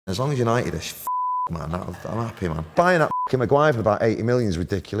As long as United are man, I'm happy, man. Buying that Maguire for about 80 million is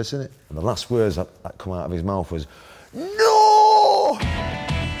ridiculous, isn't it? And the last words that come out of his mouth was, "No!"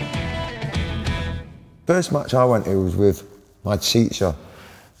 First match I went to was with my teacher,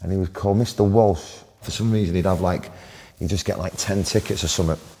 and he was called Mr. Walsh. For some reason, he'd just get like 10 tickets or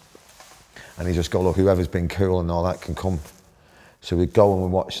something. And he'd just go, look, whoever's been cool and all that can come. So we'd go and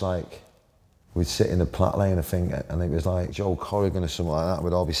we'd watch we'd sit in the Platt Lane, I think, and it was like Joe Corrigan or something like that.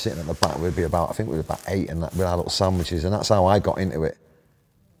 We'd all be sitting at the back. I think we were about 8, and we'd have little sandwiches, and that's how I got into it,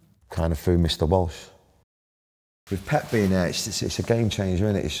 kind of through Mr. Walsh. With Pep being there, it's a game changer,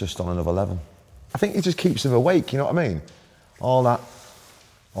 isn't it? It's just on another level. I think it just keeps them awake, you know what I mean? All that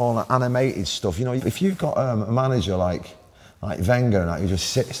animated stuff, you know. If you've got a manager like Wenger and that, who just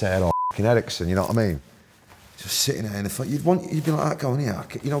sits there, or Ericsson, you know what I mean? Just sitting there in the front, you'd be like that going, yeah,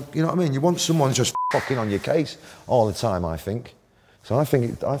 you know what I mean? You want someone just fucking on your case all the time, I think. So I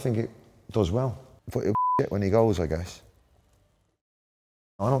think it does well. But it'll shit when he goes, I guess.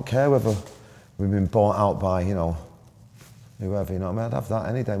 I don't care whether we've been bought out by, you know, whoever, you know what I mean? I'd have that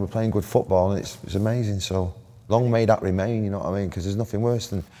any day. We're playing good football and it's amazing, so long may that remain, you know what I mean? Because there's nothing worse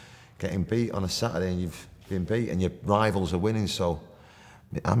than getting beat on a Saturday and you've been beat and your rivals are winning, so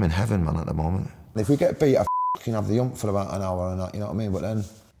I'm in heaven, man, at the moment. If we get beat, I can have the ump for about an hour and that, you know what I mean? But then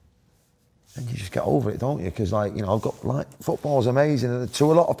you just get over it, don't you? Because, like, you know, I've got, football's amazing, and to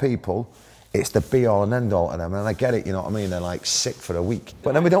a lot of people, it's the be-all and end-all to them, and I get it, you know what I mean? They're, like, sick for a week.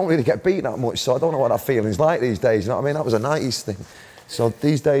 But then we don't really get beat that much, so I don't know what that feeling's like these days, you know what I mean? That was a 90s thing. So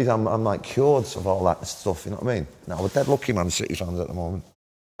these days, I'm like, cured of all that stuff, you know what I mean? Now, we're dead lucky, Man City fans at the moment.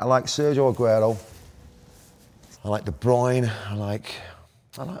 I like Sergio Aguero. I like De Bruyne. I like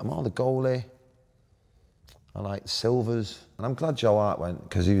them all, the goalie. I like Silvers, and I'm glad Joe Hart went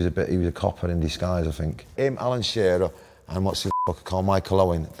because he was a copper in disguise, I think. Him, Alan Shearer, and what's the fuck called Michael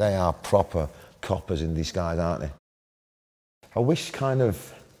Owen, they are proper coppers in disguise, aren't they? I wish kind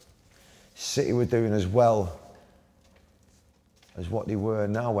of City were doing as well as what they were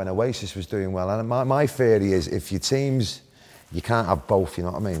now when Oasis was doing well. And my theory is if your teams, you can't have both, you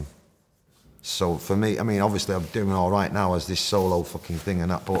know what I mean? So for me, I mean, obviously I'm doing all right now as this solo fucking thing and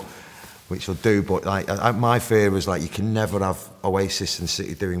that, but which will do, but like my fear was like you can never have Oasis and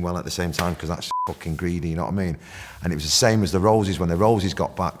City doing well at the same time because that's fucking greedy, you know what I mean? And it was the same as the Roses. When the Roses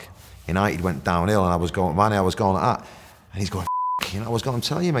got back, United went downhill, and I was going like that, and he's going, you know, I was going, I'm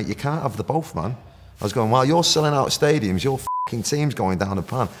telling you, mate, you can't have the both, man. I was going, well, you're selling out stadiums, your fucking team's going down the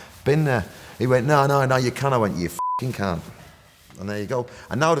pan. Been there. He went, no, you can. I went, you fucking can't. And there you go.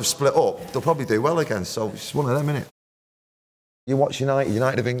 And now they've split up, they'll probably do well again. So it's one of them, innit? You watch United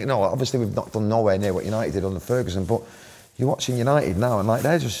have been, you know, obviously we've not done nowhere near what United did under Ferguson, but you're watching United now and like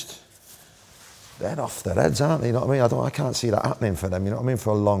they're off their heads, aren't they? You know what I mean? I can't see that happening for them, you know what I mean, for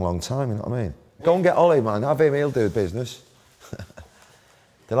a long, long time, you know what I mean? Go and get Ollie, man, have him, he'll do business.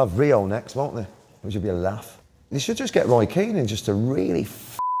 They'll have Rio next, won't they? Which would be a laugh. They should just get Roy Keane in just to really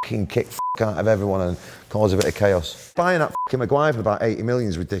fucking kick out of everyone and cause a bit of chaos. Buying that fucking Maguire for about 80 million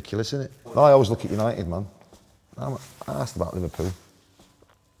is ridiculous, isn't it? I always look at United, man. I'm asked about Liverpool.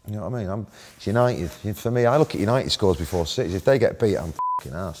 You know what I mean? It's United. For me, I look at United scores before City. If they get beat, I'm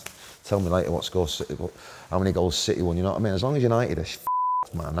fucking asked. Tell me later what scores City, how many goals City won. You know what I mean? As long as United are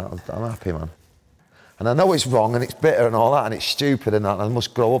man, I'm happy, man. And I know it's wrong and it's bitter and all that and it's stupid and that and I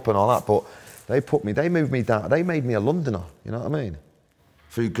must grow up and all that, but they moved me down. They made me a Londoner. You know what I mean?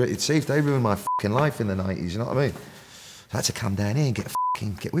 Through gritted teeth, they ruined my fucking life in the 90s. You know what I mean? I had to come down here and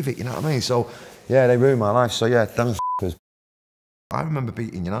get with it. You know what I mean? So. Yeah, they ruined my life, so yeah, them f***ers. I remember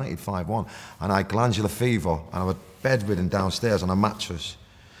beating United 5-1, and I had glandular fever, and I was bedridden downstairs on a mattress,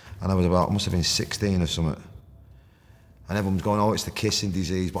 and I must have been 16 or something. And everyone was going, oh, it's the kissing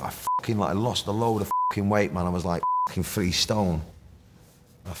disease, but I lost a load of weight, man. I was like 3 stone.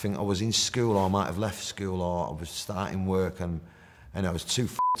 I think I was in school, or I might have left school, or I was starting work, and I was too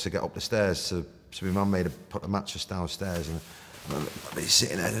to get up the stairs, so my mum made her put the mattress downstairs, and I'd be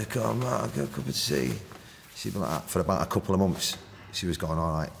sitting there, I'd go, I'll get a cup of tea. She'd be like that for about a couple of months. She was going,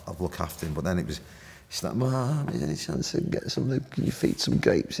 all right, I'll look after him. But then she's like, Mum, is there any chance I can you feed some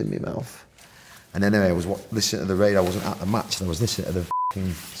grapes in my mouth? And anyway, I was listening to the radio, I wasn't at the match, and I was listening to the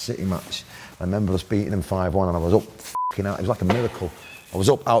fucking City match. I remember us beating them 5-1, and I was up fucking out, it was like a miracle. I was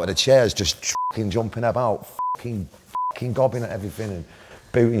up out of the chairs, just fucking jumping about, fucking gobbing at everything, and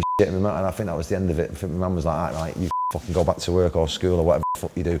booting shit in my mouth, and I think that was the end of it. I think my mum was like, right, you fucking go back to work or school or whatever the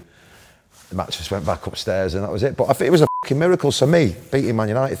fuck you do. The match just went back upstairs and that was it. But I think it was a fucking miracle. So me, beating Man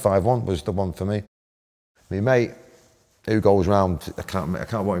United 5-1 was the one for me. My mate, who goes round, I can't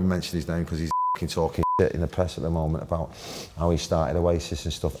even mention his name because he's fucking talking shit in the press at the moment about how he started Oasis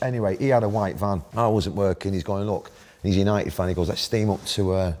and stuff. Anyway, he had a white van. I wasn't working. He's going, look, and he's a United fan. He goes, let's steam up to,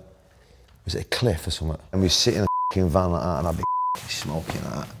 was it a cliff or something? And we sit in a fucking van like that, and I'd be smoking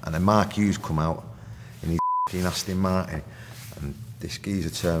like that. And then Mark Hughes come out, and he's Aston Martin, and this geezer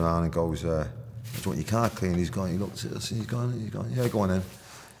turned around and goes, do you want your car cleaned? He's going, he looked at us, and he's going, yeah, go on then.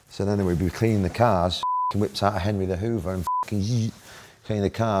 So then anyway, we cleaned the cars, whipped out a Henry the Hoover and cleaned the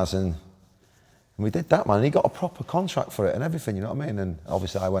cars, and we did that, man. And he got a proper contract for it and everything, you know what I mean? And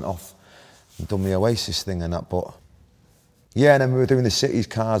obviously I went off and done the Oasis thing and that, but yeah, and then we were doing the cities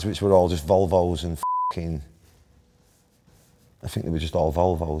cars, which were all just Volvos and I think they were just all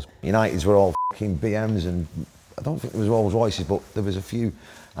Volvos. Uniteds were all BMs, and I don't think there was Rolls Royces, but there was a few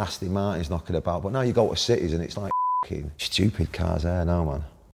Aston Martins knocking about. But now you go to cities and it's like stupid cars there now, man.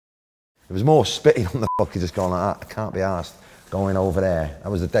 There was more spitting on the just going like that. I can't be arsed going over there. That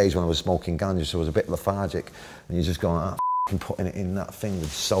was the days when I was smoking ganja, so I was a bit lethargic, and you're just going like that, putting it in that thing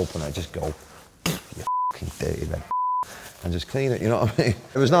with soap, and I just go, you dirty then, and just clean it, you know what I mean?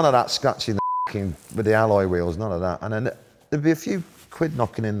 There was none of that scratching with the alloy wheels, none of that. And then there'd be a few quid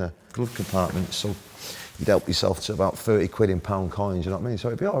knocking in the glove compartment, so you'd help yourself to about 30 quid in pound coins, you know what I mean? So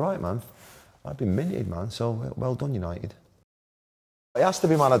it'd be all right, man. I'd be minted, man, so well done, United. It has to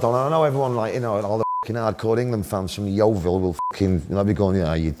be Maradona. I know everyone, like, you know, all the fucking hardcore England fans from Yeovil will fucking, you know, be going,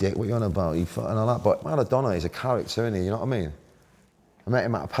 yeah, you dick, what you on about, you and all that. But Maradona is a character, isn't he? You know what I mean? I met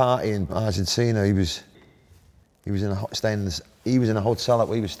him at a party in Argentina. He was in a hotel that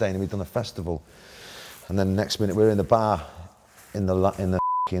we were staying in. We'd done a festival, and then the next minute we were in the bar, in the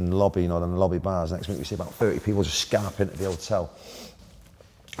fucking lobby, you know, in the lobby bars. Next minute we see about 30 people just scarping at the hotel.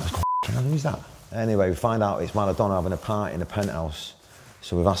 I was going, who's that? Anyway, we find out it's Maradona having a party in the penthouse.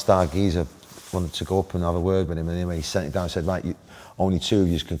 So we've asked our geezer wanted to go up and have a word with him, and anyway he sent it down and said, right, only two of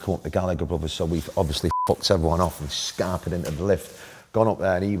you can come up, the Gallagher brothers. So we've obviously fucked everyone off and scarpered into the lift, gone up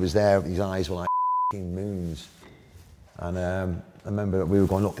there, and he was there, his eyes were like fucking moons. And I remember we were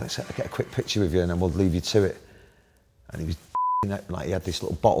going, look, let's get a quick picture with you and then we'll leave you to it. And he was like, he had this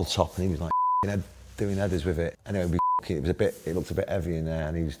little bottle top and he was like doing headers with it. Anyway, it looked a bit heavy in there,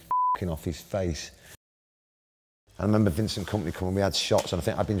 and he was off his face. I remember Vincent Company coming, we had shots, and I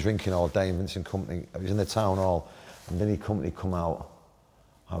think I'd been drinking all day, and Vincent Company, I was in the town hall, and Vinny Company come out.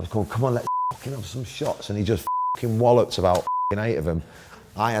 I was going, come on, let's have some shots, and he just walloped about 8 of them.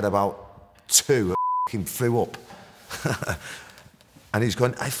 I had about 2, and flew up. And he's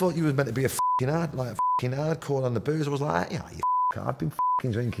going, I thought you were meant to be a hardcore on the booze. I was like, yeah, I've been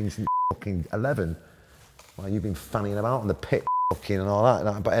drinking since 11. Well, you've been fanning about in the pit and all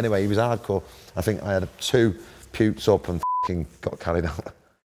that. But anyway, he was hardcore. I think I had 2 puked up and got carried out.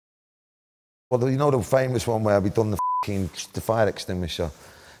 Well, you know the famous one where we done the fire extinguisher?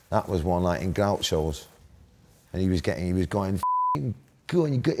 That was one like in Groucho's. And he was going, go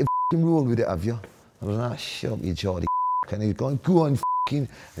on, you got your rule with it, have you? I was like, shut up, you Geordie. And he was going, go on, and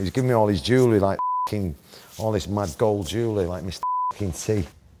he was giving me all his jewellery, like all this mad gold jewellery, like Mr. T.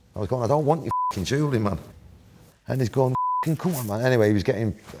 I was going, I don't want your jewellery, man. And he's going, come on, man. Anyway,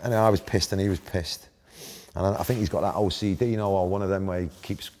 I was pissed and he was pissed. And I think he's got that OCD, you know, or one of them where he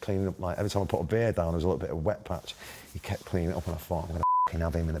keeps cleaning up, like every time I put a beer down, there's a little bit of wet patch. He kept cleaning it up, and I thought, I'm going to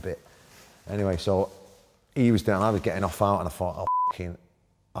have him in a bit. Anyway, so he was down, I was getting off out, and I thought,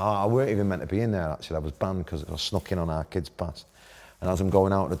 I weren't even meant to be in there, actually. I was banned because I was snuck in on our kids' past. And as I'm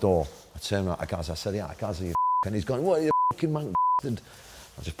going out the door, I turned around to Gazza, I said, yeah, Gazza, you and he's going, what are you man, I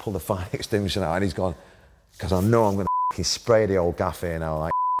just pulled the fire extinguisher out, and he's gone, because I know I'm going to spray the old gaff here now,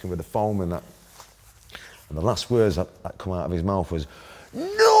 like with the foam and that. And the last words that come out of his mouth was,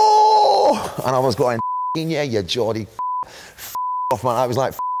 no! And I was going, yeah, you Geordie, off, man. I was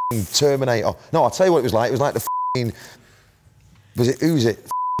like Terminator. No, I'll tell you what it was like. It was like who's it?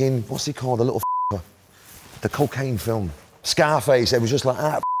 What's he called? The little the cocaine film. Scarface. It was just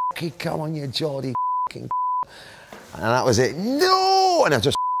like, come on, you Geordie, and that was it. No! And I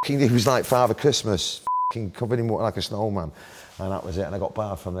just, he was like Father Christmas, covered in water like a snowman. And that was it, and I got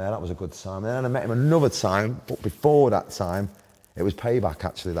barred from there. That was a good time. And then I met him another time, but before that time, it was payback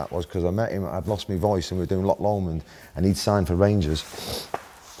actually, that was, because I met him, I'd lost my voice and we were doing Loch Lomond, and he'd signed for Rangers.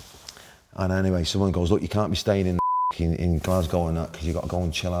 And anyway, someone goes, look, you can't be staying in Glasgow and that, because you've got to go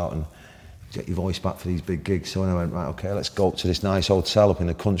and chill out and get your voice back for these big gigs. So I went, right, okay, let's go up to this nice hotel up in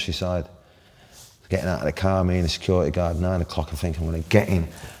the countryside. Getting out of the car, me and the security guard, 9 o'clock, I think I'm going to get in,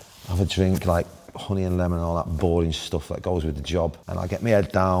 have a drink, like honey and lemon and all that boring stuff that goes with the job. And I'll get my head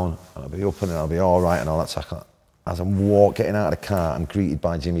down, and I'll be up and I'll be all right and all that. So as I'm getting out of the car, I'm greeted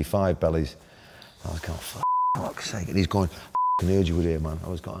by Jimmy Five Bellies. I was going, for fuck's sake. And he's going, I heard you were here, man. I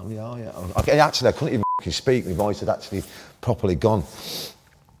was going, yeah, oh, yeah. Okay, actually, I couldn't even speak. My voice had actually properly gone.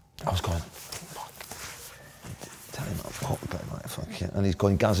 I was going, fuck. Tell him I've got a bit like fuck it. And he's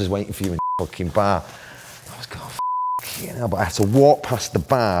going, Gazza's waiting for you in the fucking bar. I was going, fucking hell, but I had to walk past the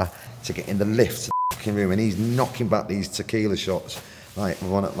bar to get in the lift to the fucking room, and he's knocking back these tequila shots. Like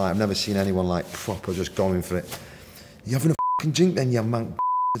I've never seen anyone like proper just going for it. You having a fucking drink then, you man?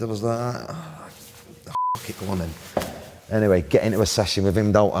 I was like, oh, fuck it, go on then. Anyway, get into a session with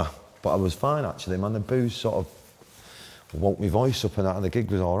him, don't I? But I was fine actually, man. The booze sort of woke my voice up and that, and the gig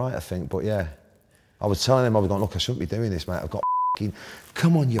was all right, I think. But yeah, I was telling him, I was going, look, I shouldn't be doing this, mate. I've got fucking,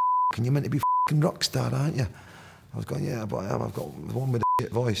 come on, you're meant to be fucking rock star, aren't you? I was going, yeah, but I have. I've got one with a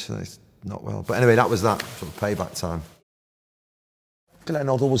shit voice, and it's not well. But anyway, that was that sort of payback time. Glenn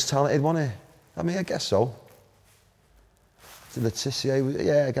Hoddle was talented, wasn't he? I mean, I guess so. Letitia,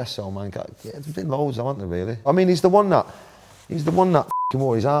 yeah, I guess so, man. Yeah, there's been loads, aren't there, really? I mean, he's the one that fucking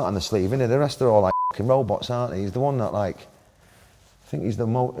wore his heart on the sleeve, isn't he? The rest are all like fucking robots, aren't they? He's the one that, like, I think he's the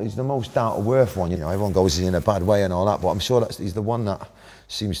most down to earth one. You know, everyone goes in a bad way and all that, but I'm sure he's the one that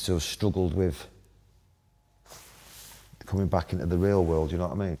seems to have struggled with coming back into the real world. You know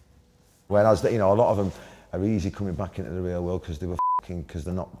what I mean? Whereas, you know, a lot of them are easy coming back into the real world because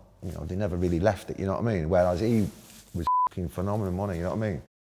they're not, you know, they never really left it. You know what I mean? Whereas he was fucking phenomenal money. You know what I mean?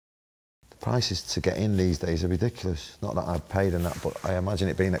 The prices to get in these days are ridiculous. Not that I've paid and that, but I imagine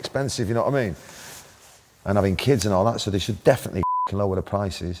it being expensive. You know what I mean? And having kids and all that, so they should definitely lower the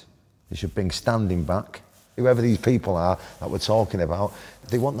prices. They should bring standing back. Whoever these people are that we're talking about,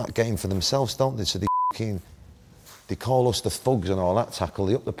 they want that game for themselves, don't they? So they call us the thugs and all that tackle.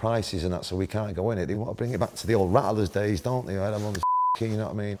 They up the prices and that, so we can't go in it. They want to bring it back to the old rattlers days, don't they? Everyone's you know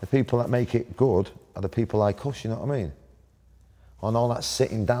what I mean? The people that make it good are the people like us, you know what I mean? And all that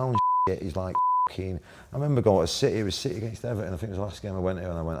sitting down shit is like I remember going to City, it was City against Everton, I think it was the last game I went to,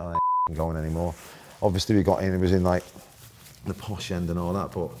 and I went, I ain't going anymore. Obviously we got in, it was in like the posh end and all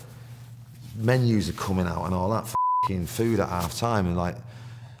that, but menus are coming out and all that fucking food at half time, and like,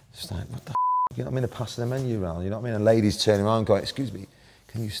 just like, what the you know what I mean? They're passing the menu around, you know what I mean? And ladies turning around going, excuse me,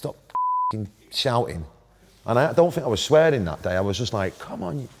 can you stop shouting? And I don't think I was swearing that day, I was just like, come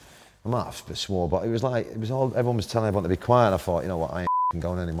on. I might have a bit swore, but it was like, it was all, everyone was telling everyone to be quiet, and I thought, you know what, I ain't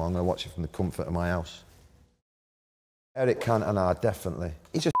going anymore, I'm going to watch it from the comfort of my house. Eric Cantona, definitely.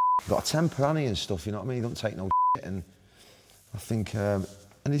 He's just got a temper, hasn't he, and stuff, you know what I mean? He don't take no shit, and I think, and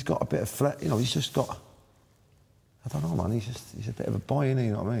he's got a bit of flex, you know, he's just got, I don't know, man, he's a bit of a boy, isn't he,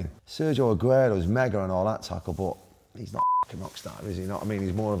 you know what I mean? Sergio Aguero's mega and all that tackle, but he's not a rock star, is he? You know what I mean?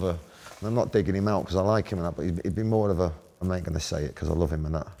 He's more of a, and I'm not digging him out because I like him and that, but he'd be more of a, I'm not going to say it because I love him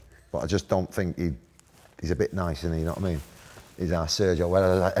and that, but I just don't think he's a bit nice, isn't he, you know what I mean? He's our Sergio,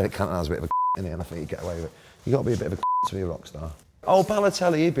 whereas Eric Cantona's a bit of a in it, and I think he'd get away with it. You've got to be a bit of a to be a rock star. Oh,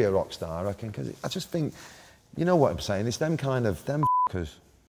 Balotelli, he'd be a rock star, I reckon, because I just think, you know what I'm saying, it's them fuckers.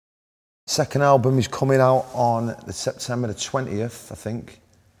 Second album is coming out on September the 20th, I think,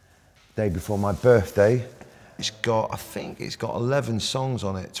 day before my birthday. It's got, I think it's got 11 songs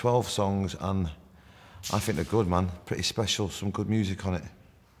on it, 12 songs, and I think they're good, man. Pretty special, some good music on it.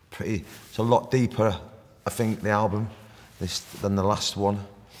 It's a lot deeper, I think, the album, than the last one.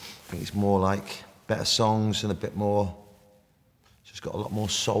 I think it's more like better songs and a bit more, it's just got a lot more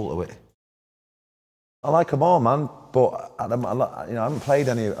soul to it. I like them all, man, but I haven't played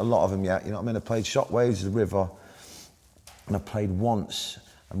a lot of them yet. You know what I mean? I played Shockwaves, The River, and I played Once.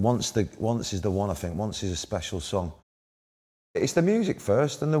 And Once is the one, I think. Once is a special song. It's the music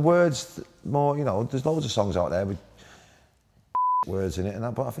first, and the words more. You know, there's loads of songs out there with words in it, and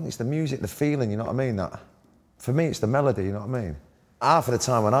that. But I think it's the music, the feeling. You know what I mean? That for me, it's the melody. You know what I mean? Half of the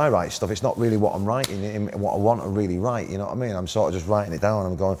time when I write stuff, it's not really what I'm writing, what I want to really write. You know what I mean? I'm sort of just writing it down.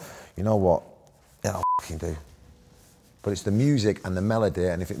 And I'm going, you know what? Yeah, I'll fucking do. But it's the music and the melody,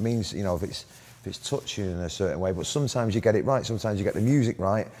 and if it means, you know, if it's touching in a certain way, but sometimes you get it right, sometimes you get the music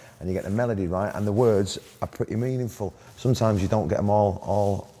right, and you get the melody right, and the words are pretty meaningful. Sometimes you don't get them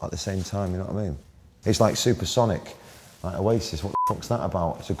all at the same time, you know what I mean? It's like Supersonic, like Oasis, what the fuck's that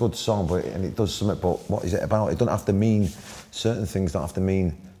about? It's a good song, and it does something, but what is it about? It doesn't have to mean, certain things don't have to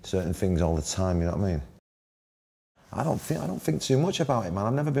mean certain things all the time, you know what I mean? I don't think too much about it, man.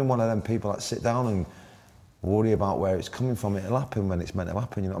 I've never been one of them people that sit down and worry about where it's coming from. It'll happen when it's meant to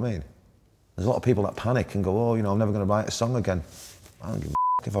happen, you know what I mean? There's a lot of people that panic and go, oh, you know, I'm never going to write a song again. I don't give a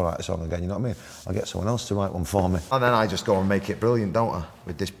if I write a song again, you know what I mean? I'll get someone else to write one for me. And then I just go and make it brilliant, don't I?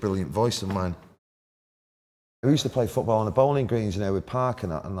 With this brilliant voice of mine. We used to play football on the bowling greens, you know, with Park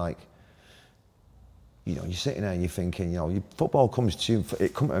and that, and like, you know, you're sitting there and you're thinking, you know, football comes to you,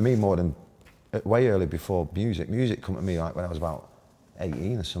 it come to me more than way early before music. Music come to me like when I was about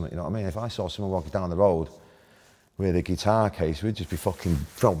 18 or something, you know what I mean? If I saw someone walking down the road with a guitar case, we'd just be fucking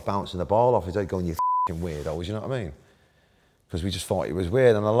bouncing the ball off his head going, you fucking weirdos, you know what I mean? Because we just thought it was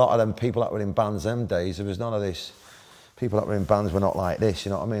weird. And a lot of them people that were in bands them days, there was none of this. People that were in bands were not like this,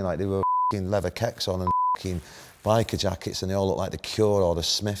 you know what I mean? Like they were fucking leather kecks on and fucking biker jackets, and they all looked like the Cure or the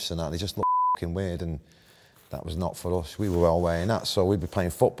Smiths and that. They just looked fucking weird, and that was not for us. We were all wearing that, so we'd be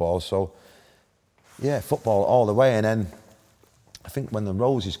playing football. So yeah, football all the way. And then I think when the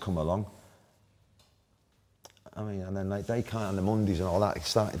Roses come along, I mean, and then like they kind of, and the Mondays and all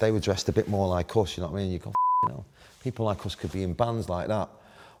that, they were dressed a bit more like us, you know what I mean? You go, you know, people like us could be in bands like that.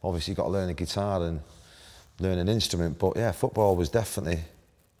 Obviously, you've got to learn a guitar and learn an instrument, but yeah, football was definitely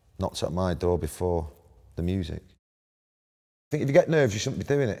knocked at my door before the music. I think if you get nerves, you shouldn't be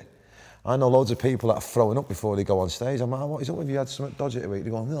doing it. I know loads of people that are throwing up before they go on stage. I'm like, what is up if you had something dodgy to eat?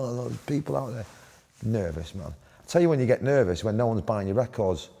 They're going, no, there's people out there. Nervous, man. I tell you when you get nervous, when no one's buying your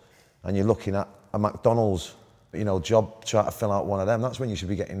records and you're looking at a McDonald's, you know, job, trying to fill out one of them, that's when you should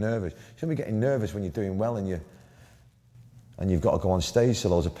be getting nervous. You shouldn't be getting nervous when you're doing well and you've got to go on stage to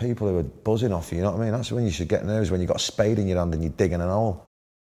loads of people who are buzzing off you, you know what I mean? That's when you should get nervous, when you've got a spade in your hand and you're digging an hole.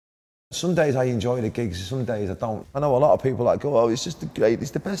 Some days I enjoy the gigs, some days I don't. I know a lot of people that go, oh, it's just great,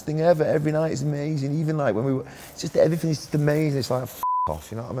 it's the best thing ever, every night is amazing, even like when we were, it's just everything's just amazing, it's like, f off,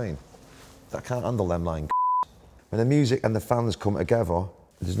 you know what I mean? I can't handle them lying. When the music and the fans come together,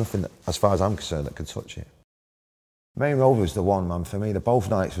 there's nothing, that, as far as I'm concerned, that can touch it. Main Road was the one, man, for me. The both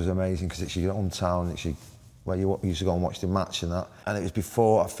nights was amazing because it's your hometown, it's where you used to go and watch the match and that. And it was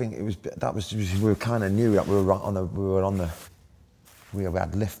before, I think it was, we were kind of new that we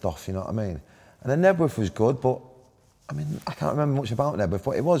had lift off, you know what I mean? And then Nebworth was good, but I mean, I can't remember much about Nebworth,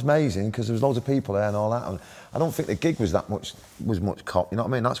 but it was amazing because there was loads of people there and all that. And I don't think the gig was much cop, you know what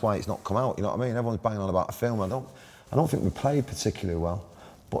I mean? That's why it's not come out, you know what I mean? Everyone's banging on about a film. I don't think we played particularly well,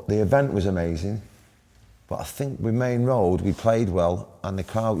 but the event was amazing. But I think with Main Road, we played well, and the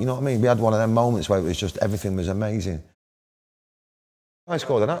crowd, you know what I mean? We had one of them moments where it was just, everything was amazing. I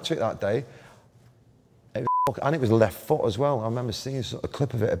scored an hat-trick that day, and it was left foot as well. I remember seeing a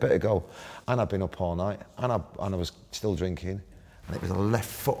clip of it a bit ago, and I'd been up all night, and I was still drinking, and it was a left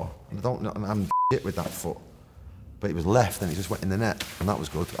footer. And I don't know, I'm shit with that foot, but it was left, and it just went in the net, and that was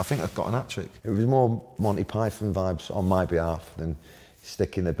good. I think I got an hat-trick. It was more Monty Python vibes on my behalf than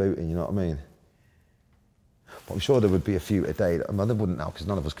sticking the boot in, you know what I mean? But I'm sure there would be a few today. I mean, there wouldn't now, because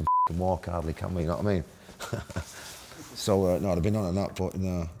none of us can walk hardly, can we? You know what I mean? So, no, there'd be none of that, but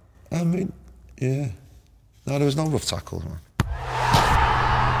no. I mean, yeah. No, there was no rough tackles, man.